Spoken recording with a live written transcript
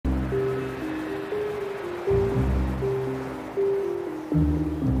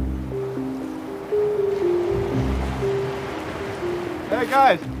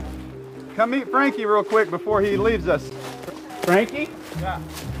guys, come meet Frankie real quick before he leaves us. Frankie? Yeah.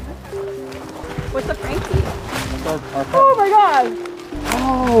 What's a Frankie? Oh my God!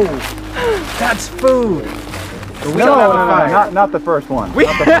 Oh, that's food. But we don't have a fire. Not the first one.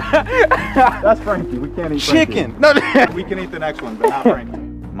 That's Frankie. We can't eat chicken. Frankie. No, we can eat the next one, but not Frankie.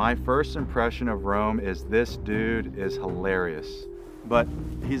 My first impression of Rome is this dude is hilarious, but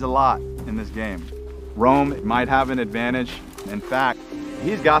he's a lot in this game. Rome might have an advantage. In fact,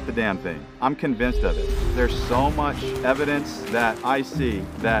 he's got the damn thing. I'm convinced of it. There's so much evidence that I see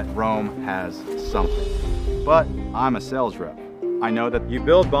that Rome has something. But I'm a sales rep. I know that you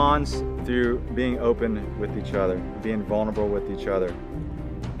build bonds through being open with each other, being vulnerable with each other.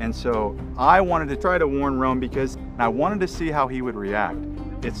 And so I wanted to try to warn Rome because I wanted to see how he would react.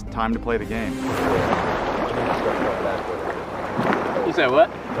 It's time to play the game. You say what?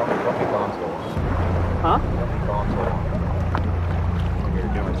 Don't be bombs so long. Huh? Don't be bombs so long. When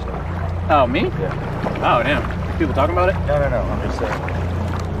you're doing stuff. Oh, me? Yeah. Oh, damn. People talking about it? No, I'm just saying.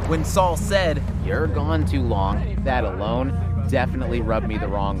 When Saul said, "You're gone too long," that alone definitely rubbed me the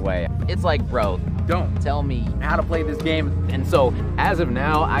wrong way. It's like, bro, don't tell me how to play this game. And so, as of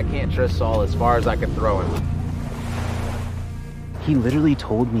now, I can't trust Saul as far as I can throw him. He literally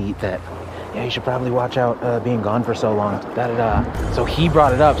told me that, yeah, you should probably watch out being gone for so long, da-da-da. So he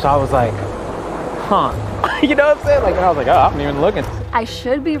brought it up, so I was like, huh. You know what I'm saying? Like, I was like, oh, I'm not even looking. I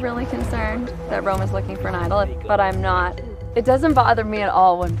should be really concerned that Rome is looking for an idol, but I'm not. It doesn't bother me at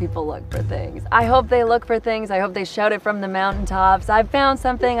all when people look for things. I hope they look for things. I hope they shout it from the mountaintops. I've found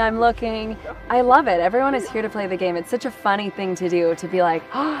something, I'm looking. I love it. Everyone is here to play the game. It's such a funny thing to do, to be like,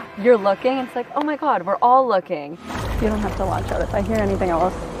 oh, you're looking? It's like, oh my God, we're all looking. You don't have to launch out. If I hear anything, I'll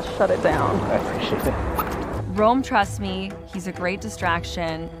shut it down. I appreciate it. Rome trusts me. He's a great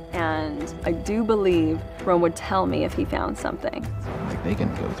distraction. And I do believe Rome would tell me if he found something. Like, they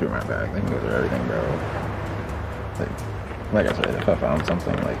can go through my bag. They can go through everything, bro. Like I said, if I found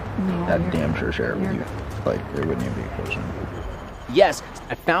something, like, I'd damn sure share it with you. Like, it wouldn't even be a question. Yes,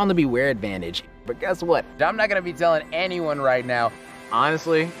 I found the beware advantage, but guess what? I'm not gonna be telling anyone right now.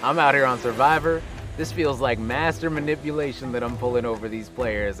 Honestly, I'm out here on Survivor. This feels like master manipulation that I'm pulling over these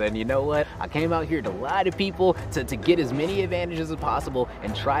players, and you know what? I came out here to lie to people, to get as many advantages as possible,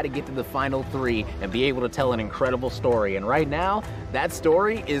 and try to get to the final 3 and be able to tell an incredible story. And right now, that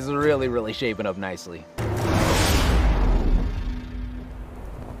story is really, really shaping up nicely.